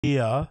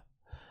here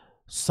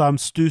some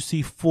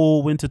Stüssy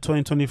fall winter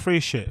 2023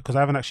 shit, because I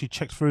haven't actually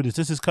checked through this.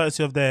 This is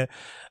courtesy of their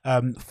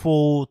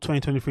fall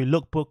 2023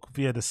 lookbook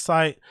via the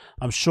site.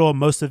 I'm sure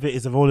most of it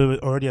is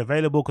already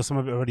available because some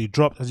of it already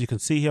dropped, as you can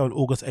see here, on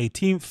August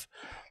 18th.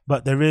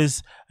 But there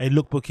is a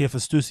lookbook here for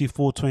Stüssy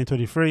fall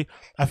 2023.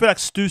 I feel like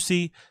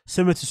Stüssy,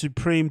 similar to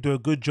Supreme, do a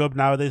good job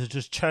nowadays of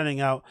just churning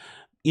out,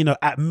 you know,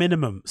 at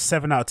minimum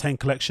 7 out of 10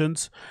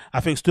 collections.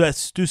 I think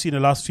Stüssy in the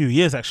last few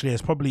years actually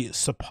has probably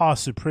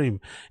surpassed Supreme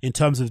in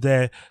terms of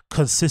their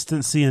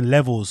consistency and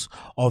levels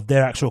of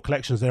their actual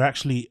collections. They're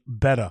actually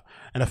better.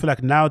 And I feel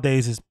like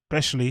nowadays,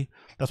 especially,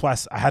 that's why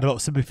I had a lot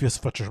of sympathy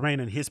for Tremaine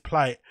and his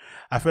plight.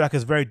 I feel like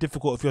it's very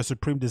difficult if you're a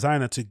Supreme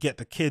designer to get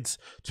the kids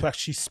to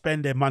actually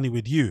spend their money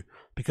with you,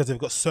 because they've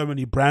got so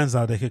many brands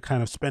now they could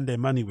kind of spend their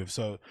money with.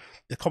 So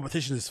the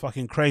competition is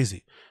fucking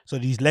crazy. So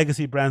these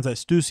legacy brands like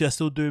Stüssy are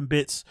still doing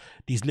bits.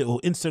 These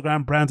little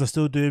Instagram brands are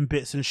still doing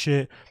bits and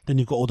shit. Then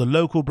you've got all the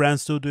local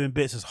brands still doing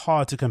bits. It's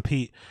hard to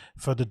compete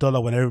for the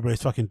dollar when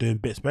everybody's fucking doing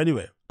bits. But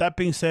anyway, that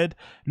being said,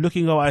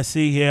 looking at what I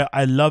see here,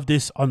 I love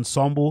this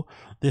ensemble.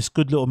 This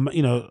good little,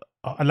 you know,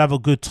 I love a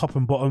good top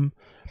and bottom.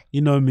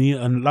 You know me,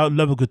 and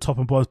love a good top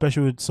and bottom,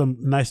 especially with some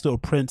nice little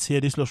prints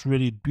here. This looks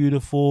really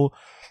beautiful.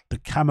 The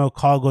camo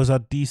cargos are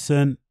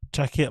decent.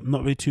 Jacket, I'm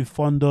not really too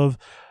fond of.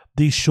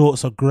 These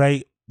shorts are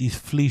great. These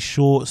fleece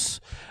shorts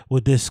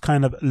with this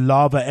kind of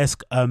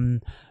lava-esque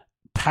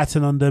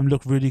pattern on them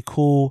look really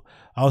cool.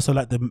 I also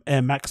like the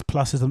Air Max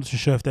Pluses. I'm not too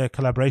sure if they're a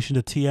collaboration,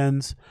 the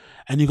TNs.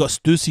 And you got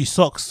Stüssy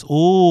socks.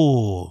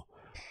 Oh,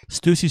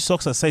 Stüssy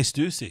socks that say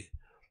Stüssy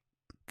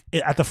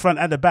at the front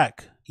and the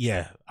back.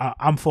 Yeah,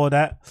 I'm for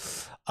that.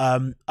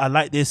 I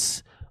like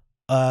this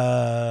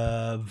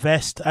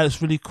vest.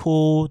 It's really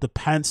cool. The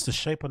pants, the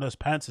shape on those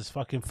pants is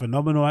fucking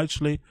phenomenal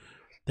actually.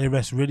 They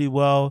rest really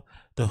well.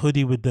 The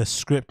hoodie with the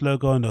script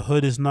logo on the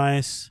hood is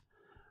nice.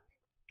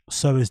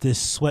 So is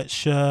this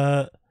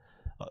sweatshirt,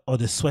 or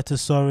the sweater,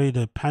 sorry.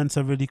 The pants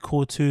are really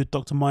cool too.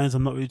 Dr. Myers,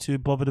 I'm not really too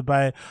bothered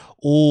by it.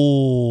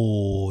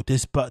 Oh,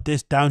 this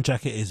down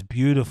jacket is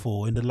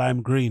beautiful in the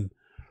lime green.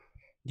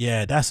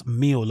 Yeah, that's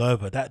me all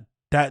over.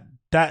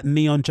 That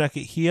neon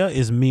jacket here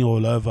is me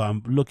all over.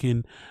 I'm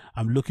looking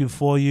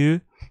for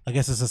you. I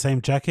guess it's the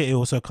same jacket. It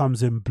also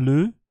comes in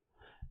blue.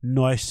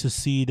 Nice to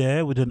see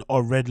there with an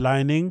red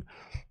lining.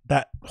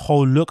 That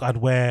whole look, I'd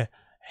wear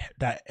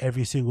that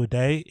every single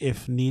day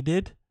if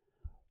needed.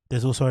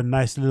 There's also a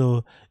nice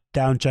little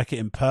down jacket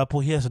in purple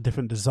here. It's a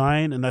different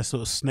design, and that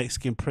sort of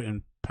snakeskin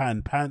print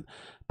and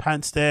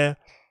pants there.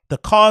 The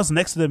cars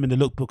next to them in the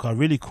lookbook are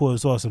really cool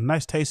as well. Some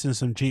nice taste in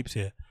some Jeeps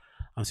here.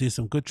 I'm seeing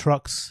some good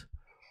trucks.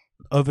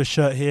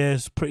 Overshirt here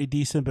is pretty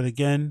decent, but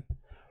again,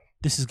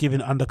 this is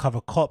giving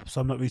undercover cop,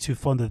 so I'm not really too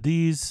fond of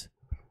these.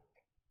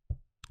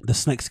 The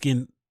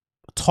snakeskin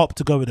top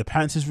to go with the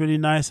pants is really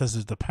nice, as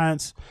is the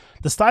pants.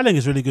 The styling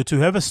is really good too.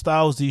 Whoever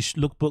styles these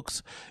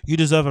lookbooks, you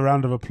deserve a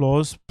round of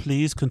applause,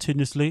 please,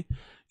 continuously.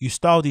 You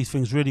style these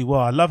things really well.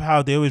 I love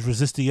how they always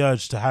resist the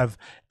urge to have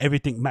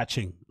everything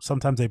matching.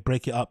 Sometimes they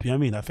break it up, you know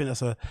what I mean? I think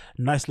that's a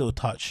nice little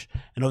touch.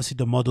 And obviously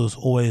the models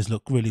always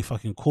look really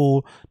fucking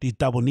cool. These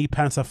double knee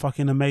pants are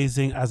fucking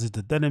amazing, as is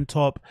the denim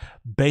top.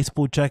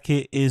 Baseball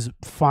jacket is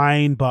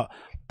fine, but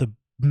the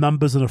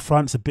numbers on the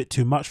front's a bit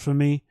too much for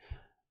me.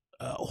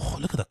 Oh,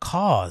 look at the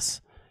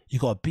cars. You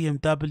got a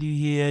BMW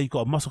here. You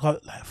got a muscle car.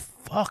 Like,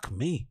 fuck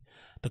me.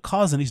 The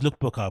cars in these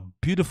lookbook are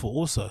beautiful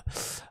also.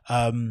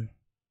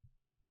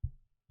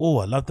 Oh,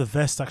 I love the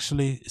vest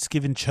actually. It's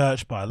giving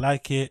church, but I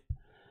like it.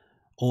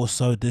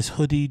 Also, this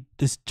hoodie,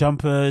 this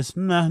jumper is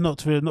not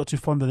too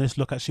fond of this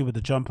look actually with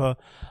the jumper.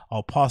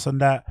 I'll pass on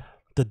that.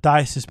 The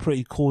dice is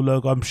pretty cool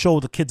logo. I'm sure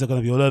the kids are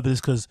gonna be all over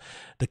this because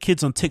the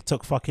kids on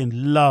TikTok fucking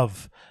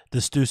love the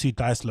Stüssy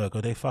dice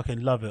logo. They fucking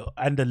love it,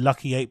 and the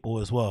Lucky 8 ball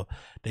as well.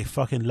 They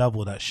fucking love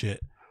all that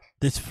shit.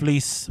 This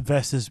fleece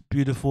vest is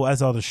beautiful,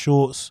 as are the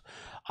shorts.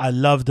 I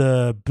love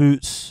the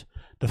boots.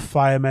 The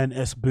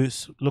Fireman-esque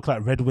boots look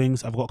like Red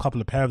Wings. I've got a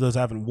couple of pair of those I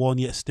haven't worn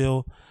yet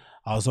still.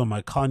 I was on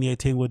my Kanye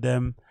thing with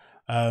them.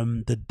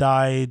 The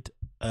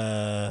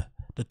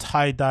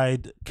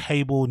tie-dyed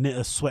cable knitter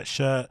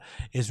sweatshirt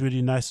is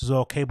really nice as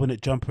well. Cable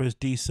knit jumper is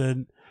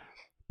decent.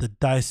 The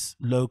Dice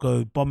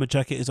logo bomber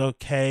jacket is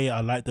okay.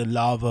 I like the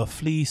lava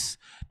fleece.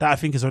 That I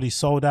think is already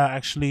sold out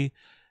actually.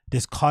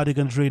 This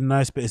cardigan's really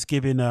nice, but it's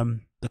giving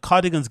the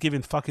cardigan's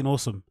giving fucking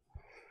awesome.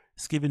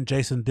 It's giving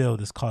Jason Dill,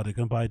 this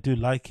cardigan, but I do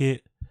like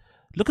it.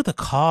 Look at the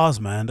cars,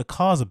 man. The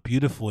cars are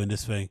beautiful in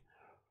this thing.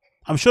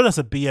 I'm sure that's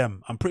a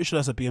BM. I'm pretty sure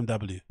that's a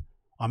BMW.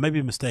 I may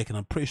be mistaken.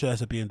 I'm pretty sure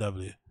that's a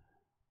BMW.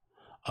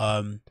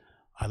 I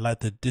like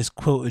this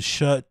quilted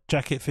shirt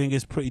jacket thing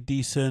is pretty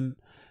decent.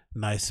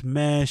 Nice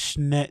mesh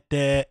net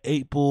there.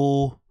 8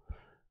 ball.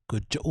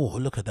 Good. Oh,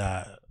 look at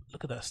that.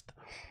 Look at that.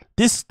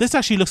 This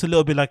actually looks a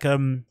little bit like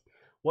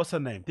what's her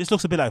name? This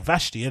looks a bit like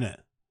Vashti, innit?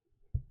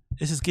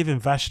 This is giving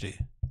Vashti.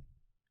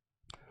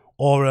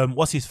 Or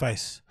what's his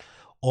face?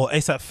 Or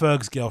ASAP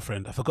Ferg's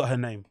girlfriend. I forgot her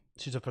name.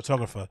 She's a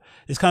photographer.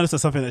 It's kind of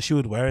something that she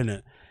would wear,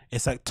 innit?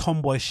 It's like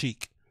tomboy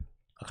chic.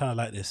 I kind of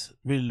like this.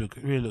 Really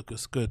look,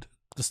 it's good.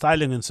 the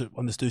styling on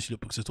the Stüssy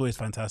lookbooks is always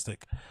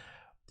fantastic.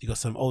 You got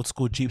some old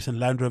school Jeeps and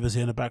Land Rovers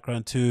here in the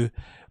background too.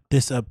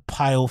 This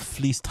pile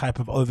fleece type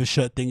of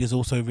overshirt thing is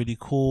also really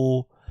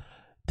cool.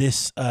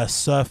 This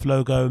surf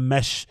logo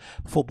mesh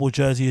football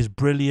jersey is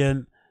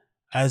brilliant,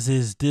 as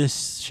is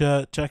this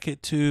shirt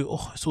jacket too.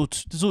 Oh,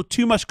 there's all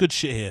too much good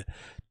shit here.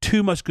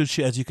 Too much good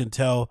shit, as you can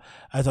tell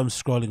as I'm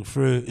scrolling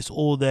through. It's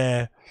all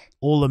there,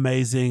 all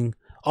amazing.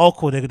 Oh,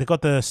 cool. They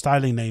got the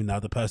styling name now,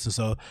 the person.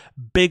 So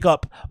big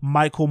up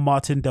Michael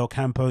Martin Del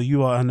Campo.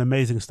 You are an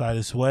amazing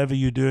stylist. Whatever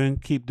you're doing,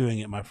 keep doing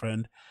it, my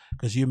friend,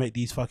 because you make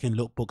these fucking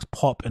lookbooks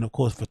pop. And of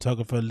course,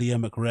 photographer Leah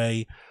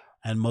McRae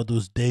and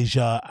models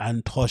Deja,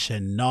 Antosh,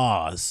 and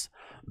Naz.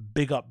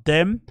 Big up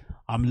them.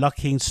 I'm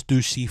lucking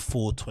Stüssy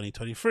for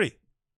 2023.